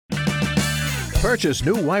Purchase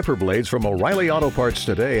new wiper blades from O'Reilly Auto Parts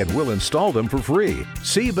today and we'll install them for free.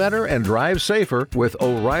 See better and drive safer with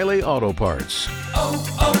O'Reilly Auto Parts.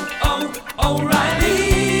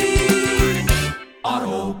 O'Reilly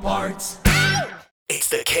Auto Parts. It's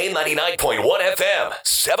the K99.1 FM,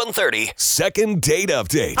 730, second date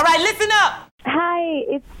update. All right, listen up. Hi,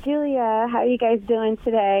 it's Julia. How are you guys doing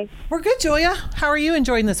today? We're good, Julia. How are you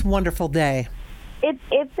enjoying this wonderful day?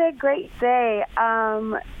 It's a great day.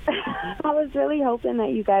 I was really hoping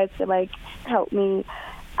that you guys could, help me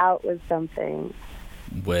out with something.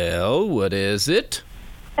 Well, what is it?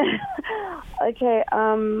 Okay,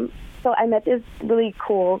 so I met this really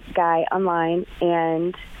cool guy online,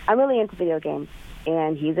 and I'm really into video games,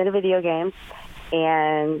 and he's into video games,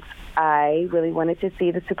 and I really wanted to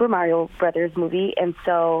see the Super Mario Brothers movie, and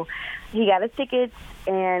so he got us tickets,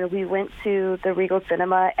 and we went to the Regal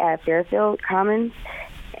Cinema at Fairfield Commons.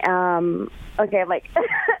 Okay,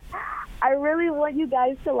 I really want you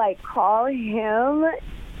guys to, call him,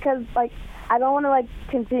 because, I don't want to,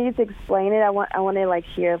 continue to explain it. I want to,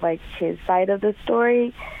 hear, his side of the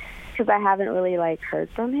story, because I haven't really, heard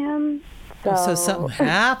from him. So something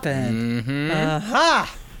happened. Mm-hmm.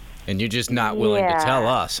 Aha! And you're just not willing to tell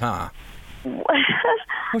us, huh?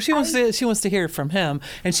 Well, she wants to hear from him,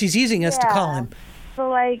 and she's using us to call him.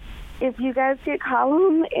 So, if you guys could call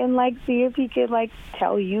him and, see if he could,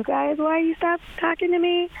 tell you guys why he stopped talking to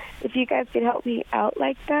me, if you guys could help me out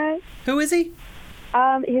like that. Who is he?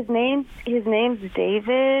 His name's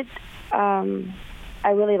David. I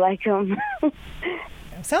really like him.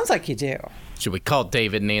 Sounds like you do. Should we call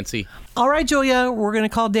David, Nancy? All right, Julia, we're going to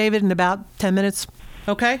call David in about 10 minutes.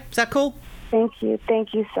 Okay? Is that cool? Thank you.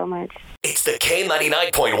 Thank you so much. It's the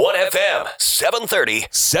K99.1 FM, 730,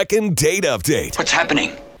 second date update. What's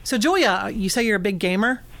happening? So, Julia, you say you're a big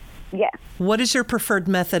gamer? Yes. What is your preferred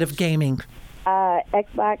method of gaming?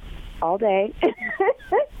 Xbox all day.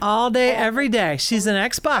 All day, every day. She's an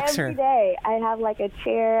Xboxer. Every day. I have a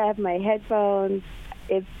chair. I have my headphones.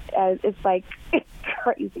 It's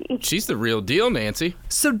crazy. She's the real deal, Nancy.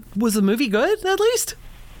 So, was the movie good, at least?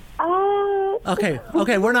 Okay,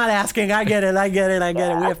 we're not asking. I get it.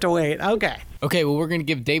 We have to wait. Okay, well, we're going to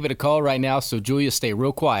give David a call right now, so Julia, stay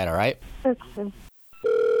real quiet, all right?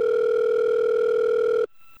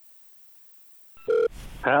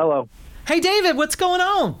 Hello. Hey, David, what's going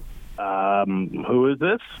on? Who is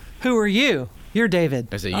this? Who are you? You're David.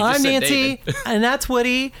 I said, you just I'm said Nancy, David. and that's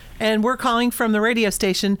Woody, and we're calling from the radio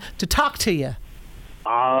station to talk to you.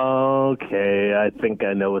 Okay, I think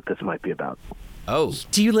I know what this might be about. Oh.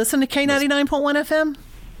 Do you listen to K99.1 FM?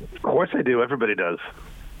 Of course I do. Everybody does.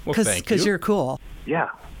 Well, thank you. Because you're cool. Yeah.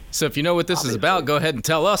 So if you know what this is about, go ahead and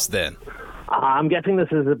tell us then. I'm guessing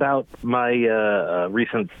this is about my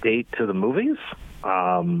recent date to the movies.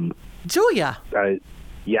 Julia.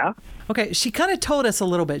 Yeah? Okay, she kind of told us a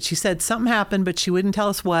little bit. She said something happened, but she wouldn't tell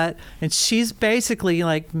us what. And she's basically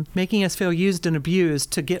making us feel used and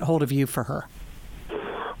abused to get hold of you for her.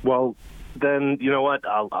 Well, then you know what?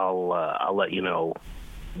 I'll let you know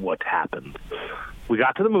what happened. We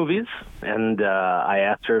got to the movies, and I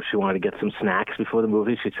asked her if she wanted to get some snacks before the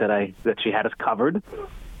movie. She said that she had us covered.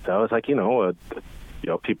 So I was like,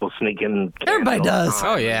 people sneak in. Everybody does.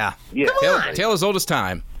 Oh, yeah. Yeah. Tale as old as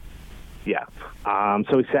time. Yeah.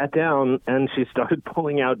 So we sat down, and she started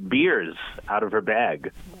pulling out beers out of her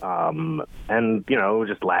bag. And,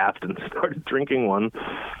 just laughed and started drinking one.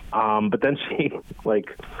 But then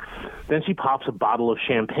she pops a bottle of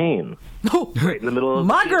champagne right in the middle of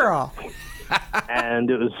my girl. And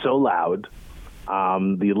it was so loud.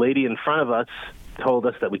 The lady in front of us told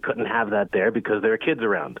us that we couldn't have that there because there are kids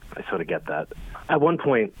around. I sort of get that. At one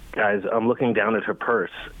point, guys, I'm looking down at her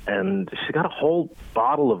purse, and she got a whole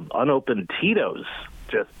bottle of unopened Tito's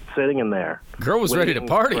just sitting in there. Girl was ready to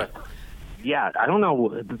party. Yeah, I don't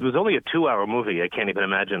know. It was only a 2-hour movie. I can't even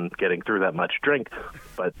imagine getting through that much drink.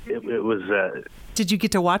 But it was... Did you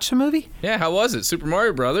get to watch the movie? Yeah, how was it? Super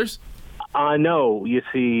Mario Brothers? No. You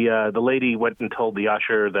see, the lady went and told the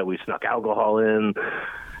usher that we snuck alcohol in,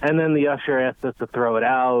 and then the usher asked us to throw it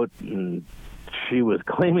out, and she was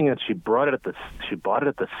claiming that she bought it at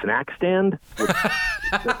the snack stand, which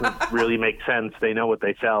doesn't really make sense. They know what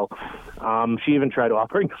they sell. She even tried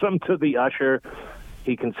offering some to the usher.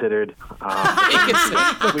 He considered.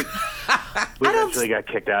 We eventually got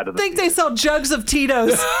kicked out of the theater. They sell jugs of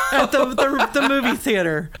Tito's at the movie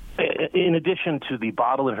theater. In addition to the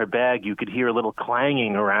bottle in her bag, you could hear a little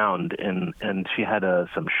clanging around, and she had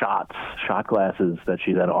some shot glasses that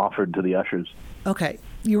she then offered to the ushers. Okay.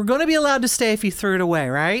 You were going to be allowed to stay if you threw it away,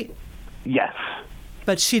 right? Yes.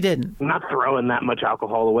 but she didn't. I'm not throwing that much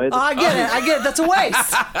alcohol away. Oh, I get it. That's a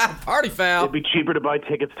waste. Party foul. It'd be cheaper to buy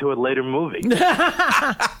tickets to a later movie.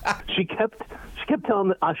 She kept telling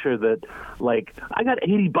the usher that, like, I got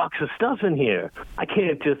 $80 of stuff in here. I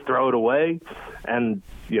can't just throw it away. And,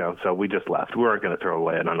 so we just left. We weren't going to throw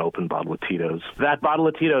away an unopened bottle of Tito's. That bottle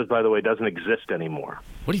of Tito's, by the way, doesn't exist anymore.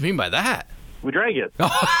 What do you mean by that? We drank it.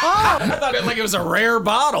 I thought it was a rare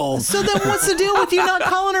bottle. So then what's the deal with you not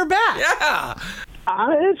calling her back? Yeah.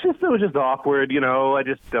 It was just awkward, I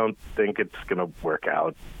just don't think it's going to work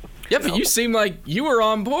out. Yeah, but you seem like you were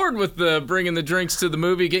on board with bringing the drinks to the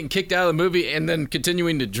movie, getting kicked out of the movie, and then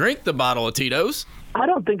continuing to drink the bottle of Tito's. I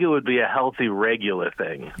don't think it would be a healthy, regular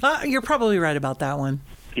thing. You're probably right about that one.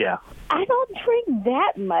 Yeah. I don't drink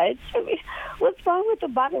that much. I mean, what's wrong with a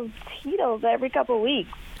bottle of Tito's every couple of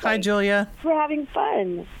weeks? Hi, Julia. We're having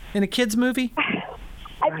fun. In a kid's movie?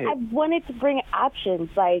 I wanted to bring options.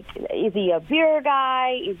 Like, is he a beer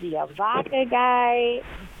guy? Is he a vodka guy?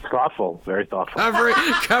 Thoughtful. Very thoughtful.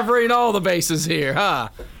 Covering all the bases here, huh?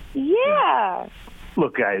 Yeah.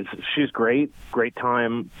 Look, guys, she's great. Great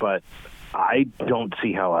time. But I don't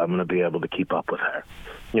see how I'm going to be able to keep up with her.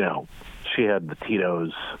 She had the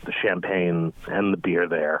Tito's, the champagne, and the beer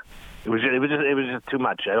there. It was just too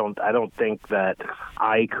much. I don't think that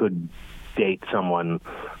I could date someone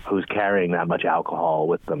who's carrying that much alcohol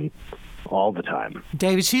with them all the time.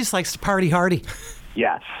 David, she just likes to party hardy.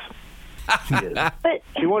 Yes. She is. But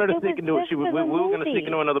she wanted to sneak into it. We were going to sneak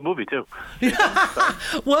into another movie, too.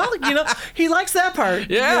 Well, he likes that part.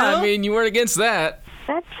 Yeah, I mean, you weren't against that.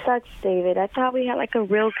 That sucks, David. I thought we had, like, a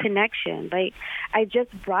real connection. Like, I just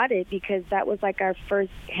brought it because that was, like, our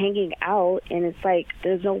first hanging out, and it's like,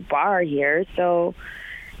 there's no bar here, so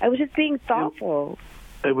I was just being thoughtful.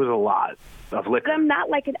 It was a lot of liquor. I'm not,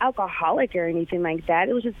 like, an alcoholic or anything like that.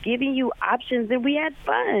 It was just giving you options, and we had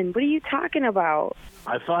fun. What are you talking about?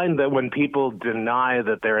 I find that when people deny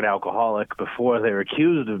that they're an alcoholic before they're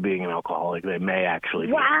accused of being an alcoholic, they may actually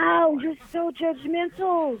be. Wow, you're so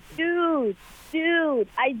judgmental. Dude,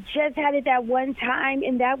 I just had it that one time,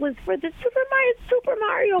 and that was for the Super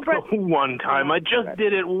Mario Bros. One time. I just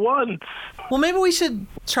did it once. Well, maybe we should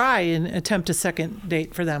try and attempt a second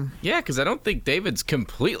date for them. Yeah, because I don't think David's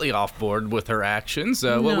completely off board with her actions.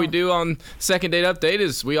 What we do on Second Date Update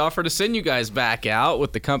is we offer to send you guys back out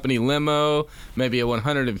with the company limo, maybe a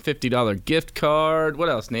 $150 gift card. What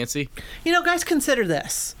else, Nancy? Guys, consider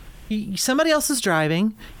this. Somebody else is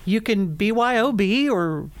driving. You can BYOB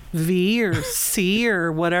or V or C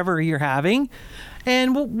or whatever you're having,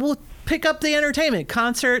 and we'll pick up the entertainment,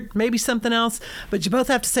 concert, maybe something else, but you both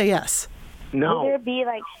have to say yes. No. Will there be,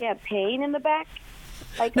 like, champagne in the back?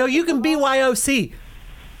 Like, No, you can BYOC.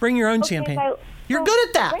 Bring your own champagne. You're good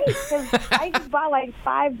at that. Great, 'cause I just bought, like,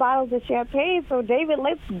 5 bottles of champagne, so, David,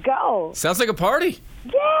 let's go. Sounds like a party.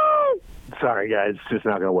 Yes! Sorry, guys. It's just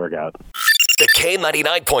not going to work out. The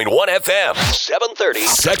K99.1 FM, 730.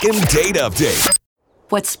 Second Date Update.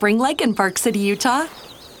 What's spring like in Park City, Utah?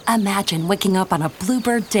 Imagine waking up on a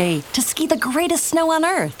bluebird day to ski the greatest snow on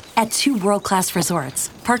Earth at 2 world-class resorts,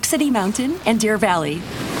 Park City Mountain and Deer Valley.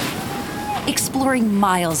 Exploring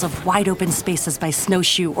miles of wide-open spaces by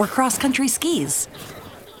snowshoe or cross-country skis.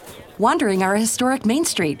 Wandering our historic Main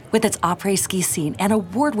Street with its après ski scene and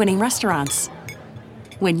award-winning restaurants.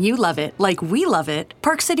 When you love it like we love it,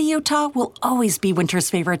 Park City, Utah will always be winter's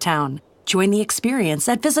favorite town. Join the experience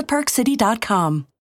at visitparkcity.com.